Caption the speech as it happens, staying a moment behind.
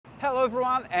Hello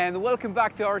everyone and welcome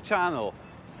back to our channel.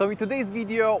 So in today's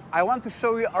video I want to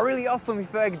show you a really awesome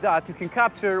effect that you can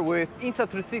capture with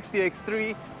Insta360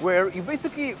 X3, where you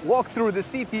basically walk through the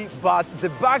city but the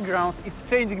background is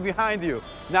changing behind you.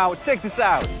 Now check this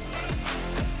out.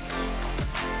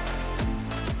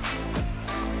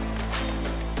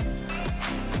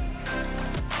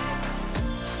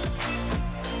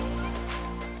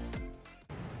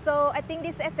 So I think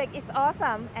this effect is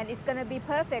awesome and it's gonna be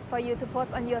perfect for you to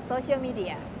post on your social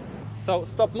media. So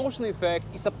stop motion effect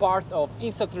is a part of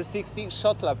Insta360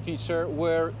 Shot Lab feature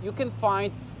where you can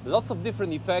find lots of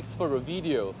different effects for your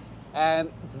videos.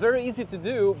 And it's very easy to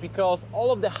do because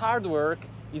all of the hard work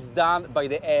is done by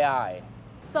the AI.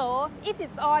 So if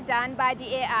it's all done by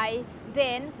the AI,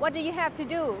 then what do you have to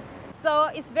do? So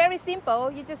it's very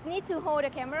simple. You just need to hold the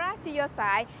camera to your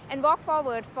side and walk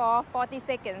forward for 40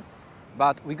 seconds.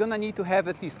 But we're gonna need to have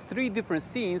at least 3 different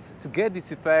scenes to get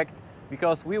this effect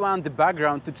because we want the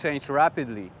background to change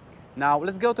rapidly. Now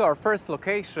let's go to our first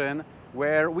location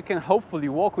where we can hopefully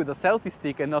walk with a selfie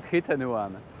stick and not hit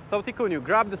anyone. So Tikunu,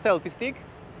 grab the selfie stick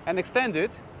and extend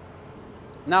it.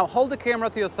 Now hold the camera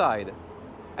to your side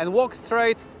and walk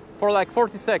straight for like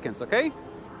 40 seconds, okay?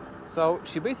 So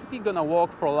she's basically gonna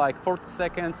walk for like 40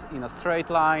 seconds in a straight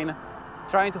line,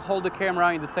 trying to hold the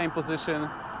camera in the same position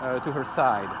to her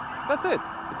side. That's it.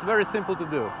 It's very simple to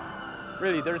do.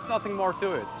 Really, there's nothing more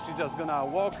to it. She's just gonna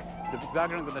walk, the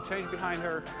background gonna change behind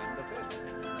her, and that's it.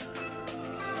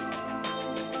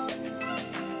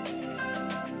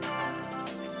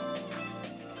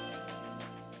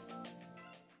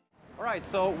 Alright,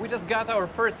 so we just got our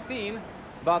first scene,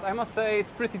 but I must say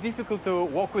it's pretty difficult to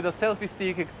walk with a selfie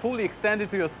stick fully extended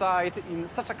to your side in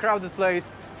such a crowded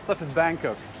place such as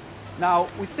Bangkok. Now,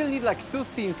 we still need like 2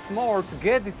 scenes more to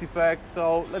get this effect,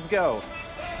 so let's go.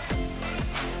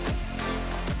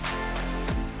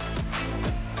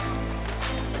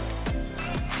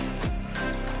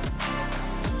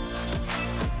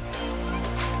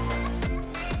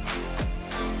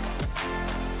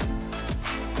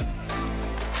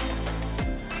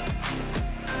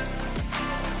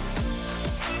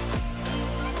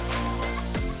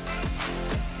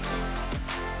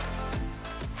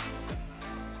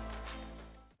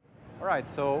 Alright,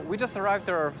 so we just arrived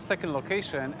at our second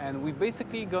location and we're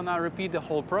basically gonna repeat the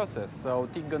whole process. So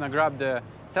Tik gonna grab the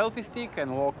selfie stick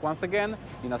and walk once again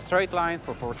in a straight line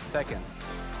for 40 seconds.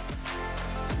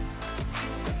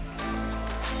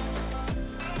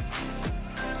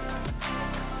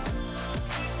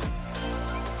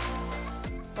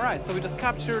 Alright, so we just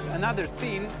captured another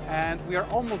scene and we are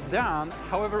almost done.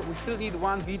 However, we still need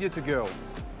 1 video to go.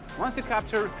 Once you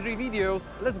capture 3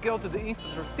 videos, let's go to the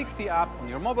Insta360 app on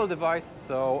your mobile device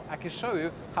so I can show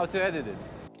you how to edit it.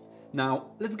 Now,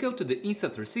 let's go to the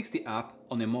Insta360 app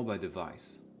on your mobile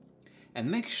device.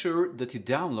 And make sure that you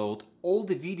download all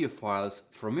the video files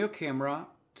from your camera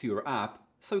to your app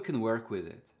so you can work with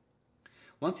it.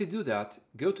 Once you do that,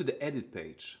 go to the edit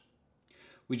page,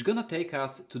 which is gonna take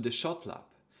us to the Shot Lab,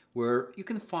 where you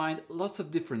can find lots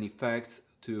of different effects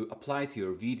to apply to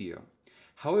your video.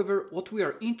 However, what we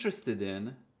are interested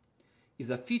in is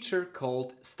a feature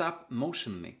called Stop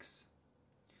Motion Mix.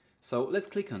 So let's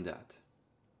click on that.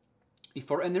 If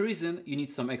for any reason you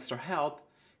need some extra help,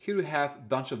 here you have a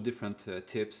bunch of different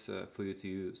tips for you to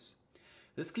use.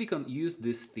 Let's click on Use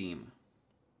this theme.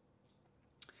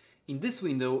 In this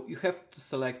window, you have to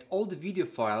select all the video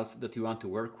files that you want to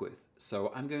work with.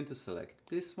 So I'm going to select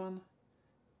this one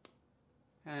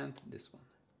and this one.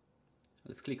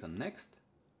 Let's click on Next.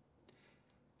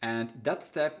 And that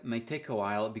step may take a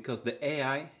while because the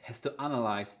AI has to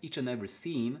analyze each and every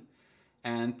scene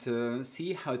and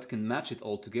see how it can match it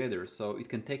all together, so it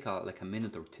can take like a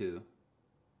minute or 2.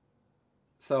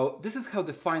 So this is how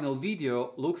the final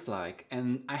video looks like,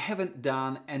 and I haven't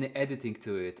done any editing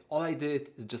to it. All I did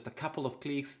is just a couple of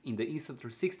clicks in the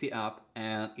Insta360 app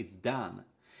and it's done.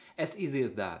 As easy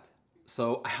as that.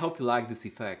 So I hope you like this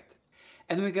effect.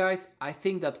 Anyway guys, I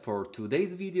think that for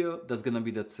today's video,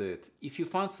 that's it. If you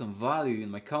found some value in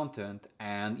my content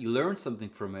and you learned something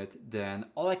from it, then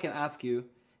all I can ask you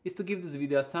is to give this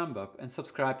video a thumb up and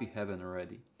subscribe if you haven't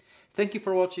already. Thank you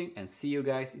for watching and see you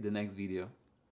guys in the next video.